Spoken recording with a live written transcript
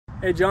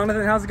Hey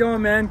Jonathan, how's it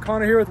going, man?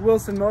 Connor here with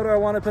Wilson Motor. I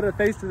want to put a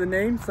face to the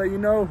name so you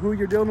know who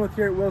you're dealing with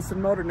here at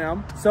Wilson Motor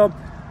now. So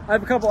I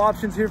have a couple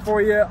options here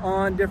for you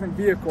on different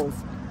vehicles.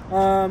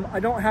 I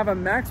don't have a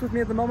Max with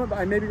me at the moment, but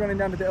I may be running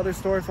down to the other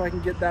store so I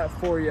can get that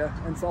for you.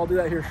 And so I'll do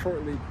that here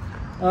shortly.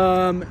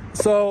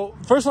 So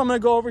first one I'm going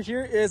to go over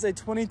here is a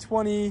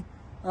 2020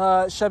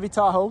 Chevy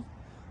Tahoe.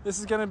 This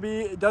is going to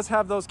be, it does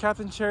have those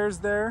captain chairs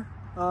there.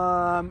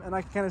 And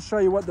I can kind of show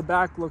you what the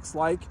back looks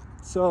like.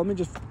 So let me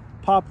just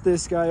pop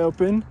this guy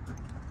open.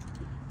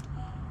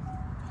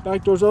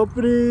 Back door's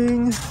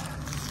opening. So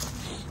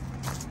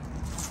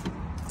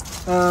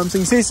you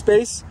can see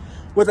space.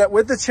 With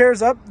the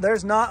chairs up,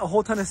 there's not a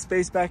whole ton of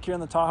space back here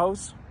in the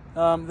Tahoes.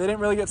 They didn't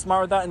really get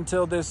smart with that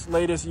until this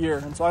latest year.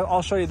 And so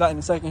I'll show you that in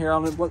a second here.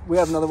 We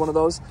have another one of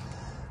those.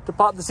 To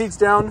pop the seats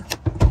down,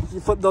 you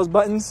flip those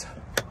buttons,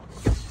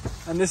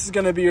 and this is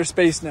gonna be your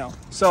space now.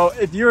 So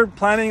if you're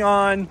planning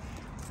on,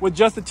 with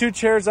just the two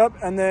chairs up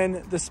and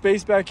then the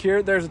space back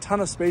here, there's a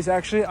ton of space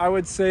actually. I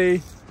would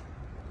say,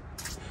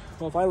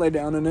 well, if I lay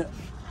down in it,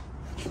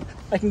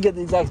 I can get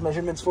the exact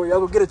measurements for you. I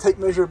will get a tape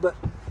measure, but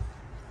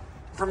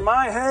from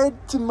my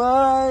head to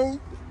my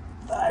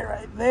thigh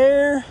right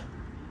there,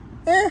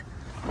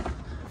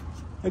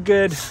 a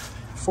good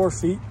 4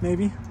 feet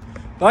maybe.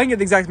 But I can get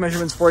the exact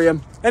measurements for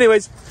you.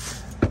 Anyways,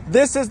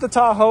 this is the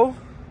Tahoe,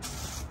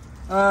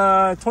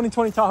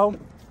 2020 Tahoe.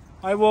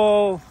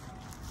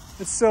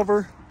 It's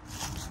silver,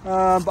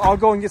 but I'll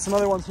go and get some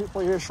other ones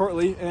for you here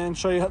shortly and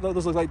show you what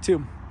those look like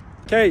too.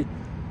 Okay.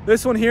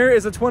 This one here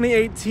is a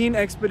 2018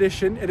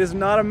 Expedition. It is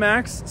not a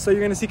Max, so you're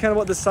gonna see kind of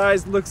what the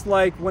size looks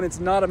like when it's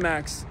not a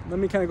Max. Let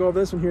me kind of go over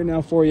this one here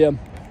now for you.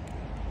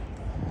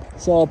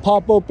 So I'll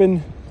pop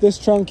open this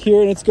trunk here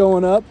and it's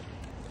going up.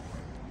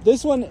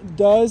 This one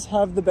does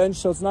have the bench,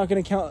 so it's not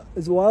gonna count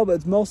as well, but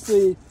it's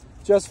mostly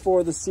just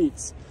for the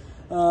seats.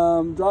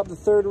 Drop the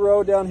third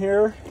row down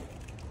here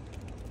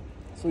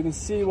so we can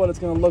see what it's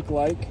gonna look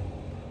like.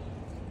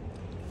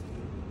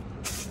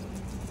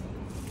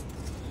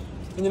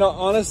 And you know,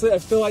 honestly, I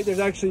feel like there's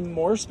actually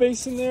more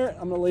space in there.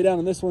 I'm gonna lay down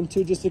on this one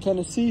too, just to kind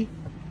of see.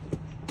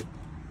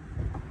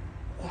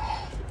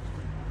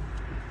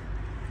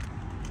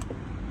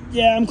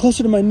 Yeah, I'm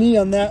closer to my knee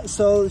on that.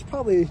 So there's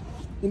probably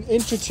an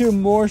inch or two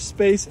more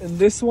space in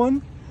this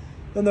one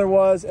than there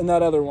was in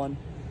that other one.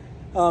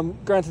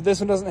 Granted, this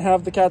one doesn't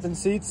have the captain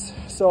seats,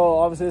 so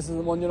obviously this is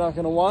the one you're not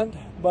gonna want,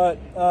 but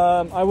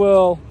I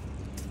will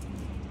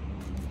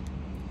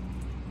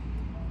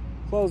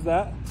close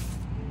that.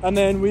 And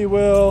then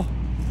we'll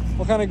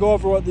kind of go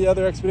over what the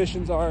other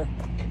Expeditions are.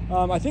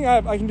 I think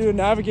I can do a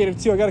Navigator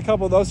too. I got a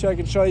couple of those here I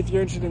can show you if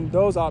you're interested in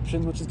those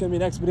options, which is going to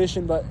be an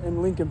Expedition but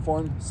in Lincoln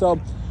form. So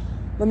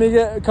let me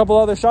get a couple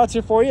other shots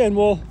here for you and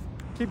we'll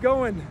keep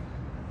going.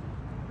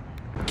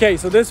 Okay,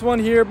 so this one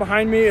here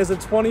behind me is a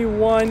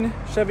 21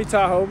 Chevy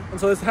Tahoe, and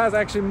so this has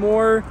actually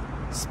more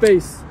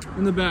space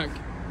in the back.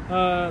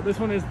 This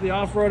one is the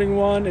off-roading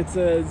one. It's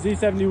a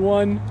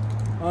Z71,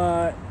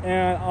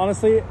 and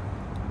honestly,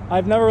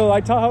 I've never really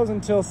liked Tahoes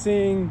until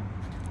seeing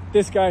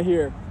this guy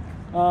here.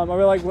 I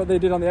really like what they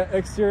did on the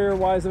exterior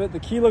wise of it. The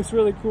key looks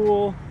really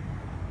cool.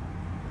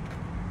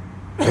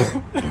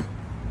 And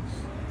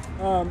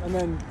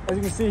then as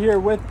you can see here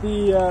with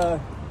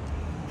the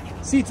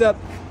seats up,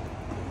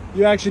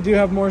 you actually do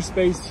have more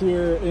space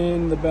here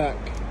in the back.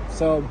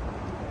 So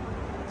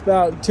it's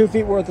about 2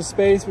 feet worth of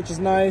space, which is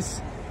nice.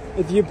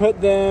 If you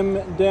put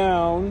them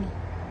down,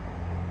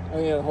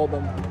 oh yeah, hold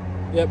them.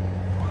 Yep,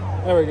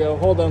 there we go,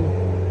 hold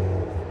them.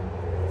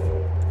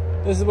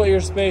 This is what your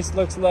space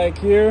looks like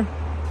here.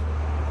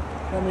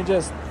 Let me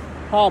just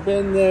hop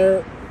in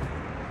there.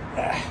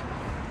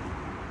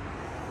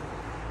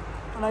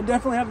 And I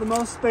definitely have the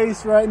most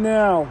space right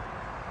now.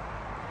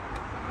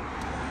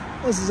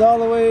 This is all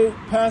the way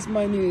past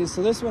my knees.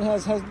 So this one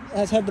has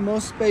had the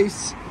most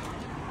space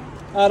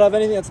out of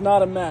anything that's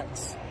not a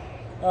Max.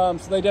 So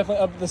they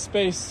definitely up the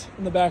space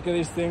in the back of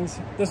these things.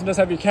 This one does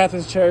have your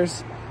captain's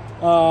chairs.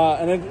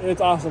 And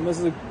it's awesome. This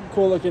is a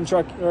cool looking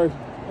truck, or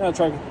not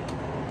truck,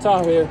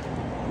 Tahoe here. You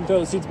can throw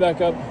the seats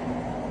back up.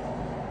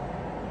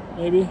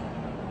 Maybe.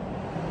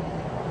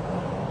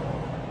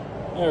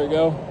 There we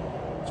go.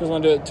 Just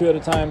want to do it 2 at a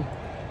time.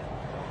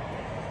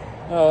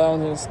 Oh, that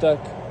one's getting stuck.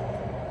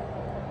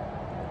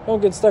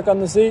 Don't get stuck on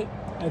the seat.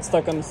 It's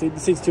stuck on the seat. The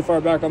seat's too far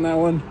back on that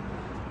one.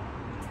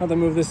 Have to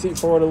move this seat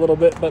forward a little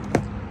bit, but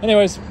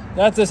anyways,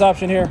 that's this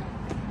option here.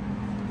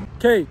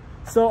 Okay,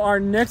 so our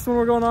next one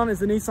we're going on is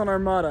the Nissan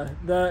Armada.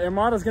 The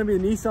Armada is going to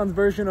be Nissan's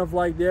version of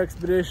like the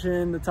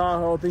Expedition, the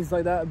Tahoe, things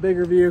like that,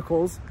 bigger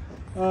vehicles.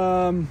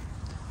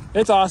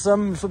 It's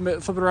awesome. Flip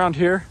it around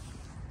here.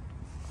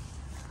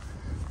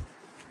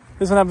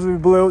 This one happens to be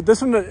blue.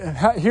 This one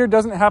here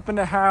doesn't happen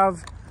to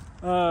have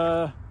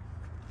the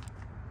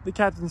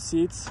captain's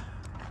seats,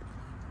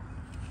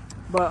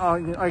 but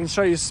I can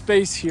show you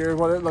space here,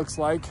 what it looks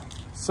like.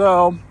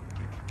 So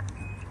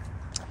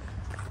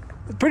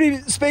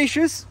pretty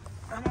spacious.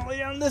 I'm gonna lay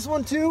down this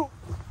one too.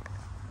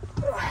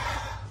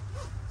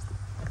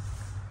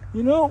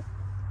 You know,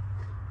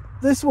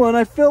 this one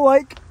I feel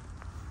like,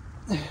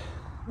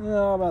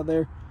 oh, about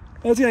there.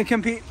 It's going to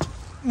compete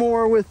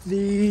more with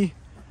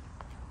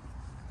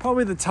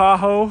probably the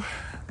Tahoe,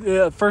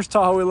 the first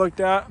Tahoe we looked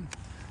at.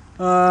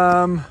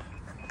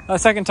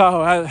 Second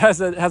Tahoe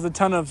has a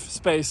ton of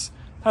space,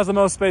 has the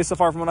most space so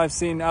far from what I've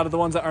seen out of the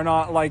ones that are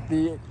not like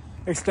the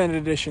extended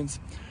editions.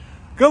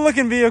 Good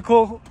looking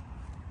vehicle.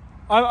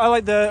 I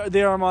like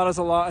the Armadas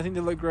a lot. I think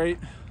they look great.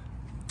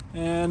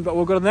 But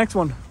we'll go to the next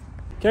one.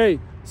 Okay,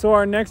 so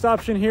our next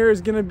option here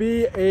is going to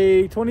be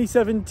a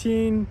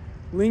 2017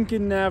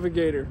 Lincoln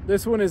Navigator.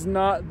 This one is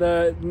not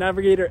the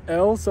Navigator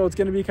L, so it's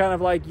going to be kind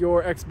of like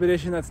your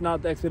Expedition that's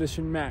not the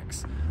Expedition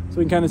Max. So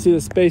we can kind of see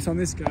the space on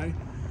this guy.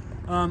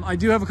 I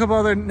do have a couple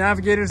other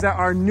Navigators that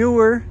are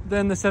newer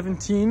than the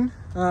 17,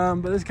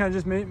 but this kind of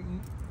just made,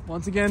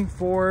 once again,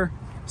 for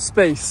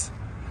space.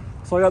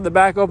 So I got the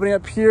back opening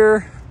up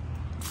here.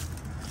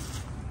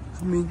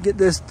 Let me get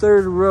this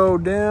third row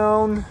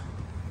down.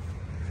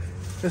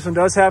 This one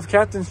does have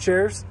captain's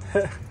chairs.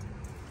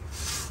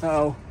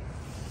 Uh-oh.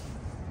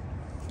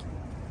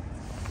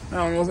 I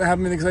don't know what's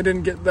happening because I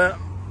didn't get that.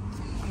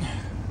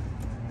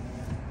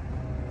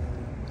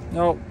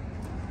 Nope.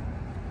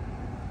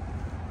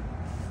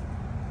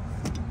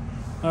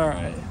 All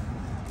right.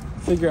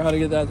 Figure out how to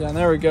get that down.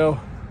 There we go.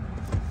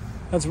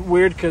 That's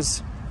weird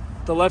because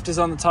the left is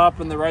on the top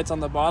and the right's on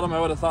the bottom. I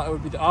would have thought it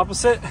would be the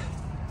opposite.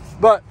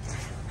 But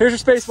here's your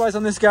space wise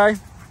on this guy.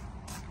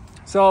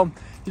 So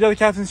you got the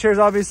captain's chairs,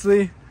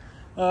 obviously.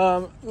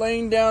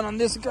 Laying down on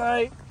this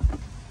guy.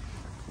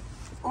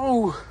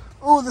 Oh,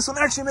 this one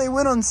actually may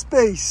win on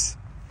space.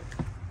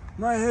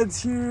 My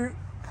head's here.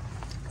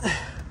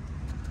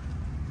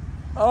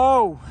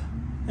 Oh,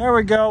 there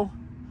we go.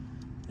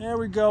 There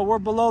we go. We're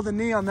below the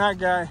knee on that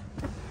guy.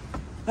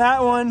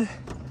 That one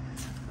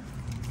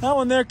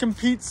there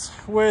competes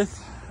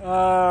with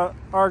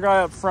our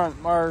guy up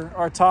front,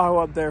 our Tahoe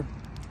up there.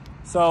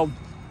 So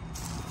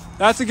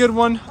that's a good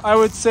one, I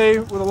would say,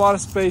 with a lot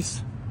of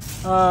space,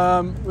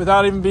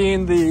 without even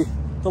being the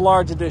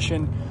large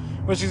edition,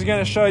 which is going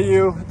to show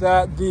you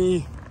that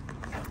the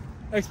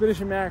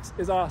Expedition Max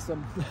is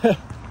awesome.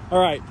 All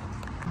right.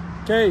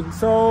 Okay,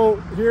 so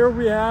here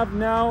we have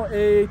now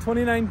a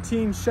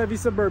 2019 Chevy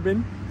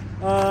Suburban.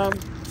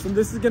 So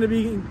this is going to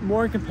be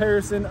more in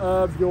comparison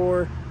of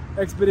your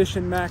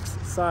Expedition Max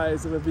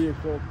size of a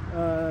vehicle.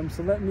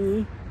 So let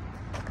me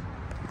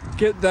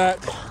get that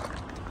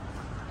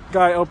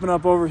guy open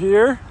up over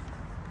here.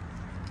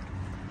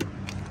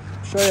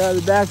 Show you how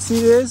the back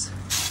seat is.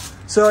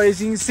 So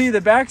as you can see, the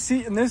back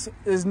seat in this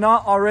is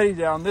not already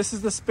down. This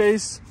is the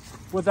space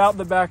without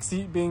the back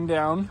seat being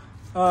down.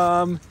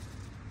 But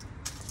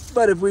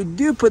if we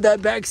do put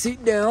that back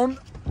seat down,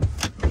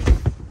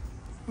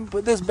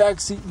 put this back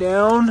seat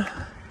down,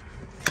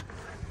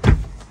 you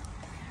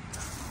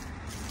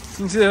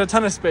can see there's a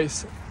ton of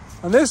space.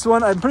 On this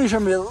one, I'm pretty sure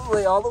I'm going to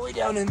lay all the way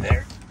down in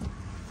there.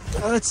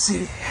 Let's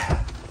see.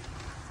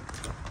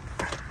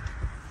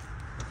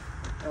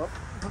 Oh,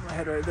 put my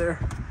head right there.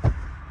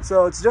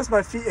 So it's just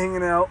my feet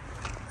hanging out.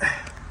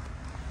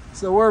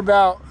 So we're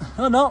about,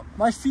 oh no,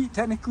 my feet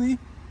technically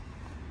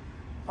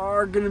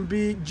are going to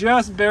be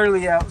just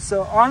barely out.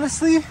 So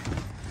honestly,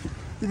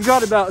 you've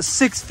got about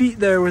 6 feet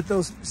there with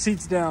those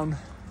seats down.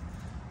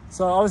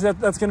 So obviously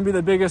that's going to be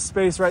the biggest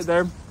space right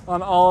there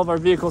on all of our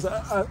vehicles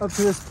up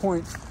to this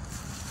point.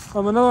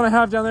 Another one I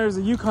have down there is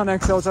a Yukon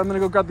XL, which I'm going to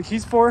go grab the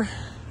keys for.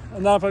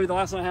 And that'll probably be the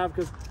last one I have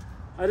because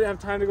I didn't have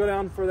time to go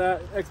down for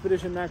that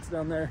Expedition Max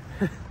down there.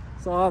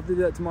 So I'll have to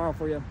do that tomorrow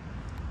for you.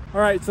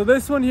 All right, so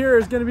this one here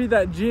is going to be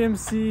that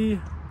GMC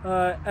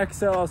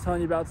XL I was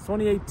telling you about. It's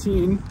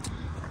 2018.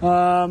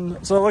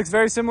 So it looks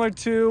very similar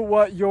to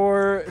what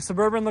your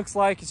Suburban looks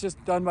like. It's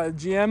just done by the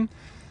GM.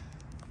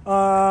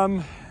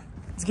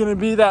 It's going to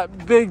be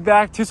that big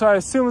back too, so I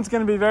assume it's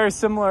going to be very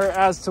similar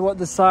as to what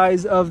the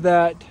size of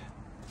that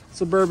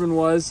Suburban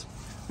was.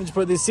 Just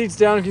put these seats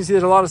down. You can see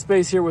there's a lot of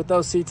space here with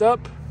those seats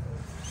up.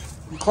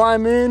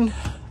 Climb in.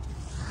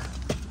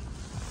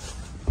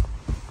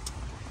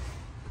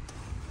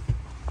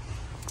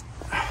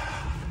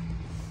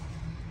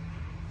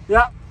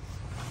 Yeah,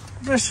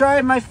 just shy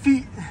of my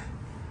feet.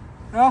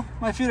 Well,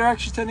 my feet are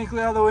actually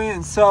technically all the way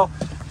in. So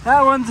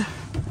that one's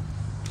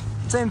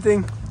same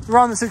thing. We're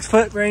on the 6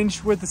 foot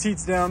range with the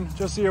seats down,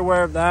 just so you're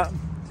aware of that.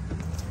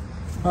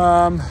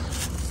 We're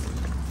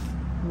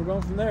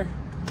going from there.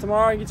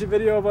 Tomorrow I can get you a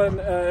video of what an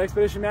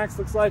Expedition Max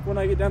looks like when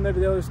I get down there to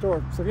the other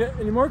store. So if you have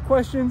any more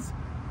questions,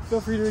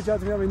 feel free to reach out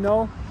to me, let me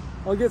know.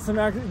 I'll get some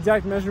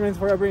exact measurements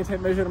for you. I'll bring a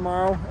tape measure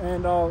tomorrow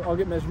and I'll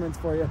get measurements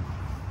for you.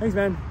 Thanks,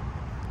 man.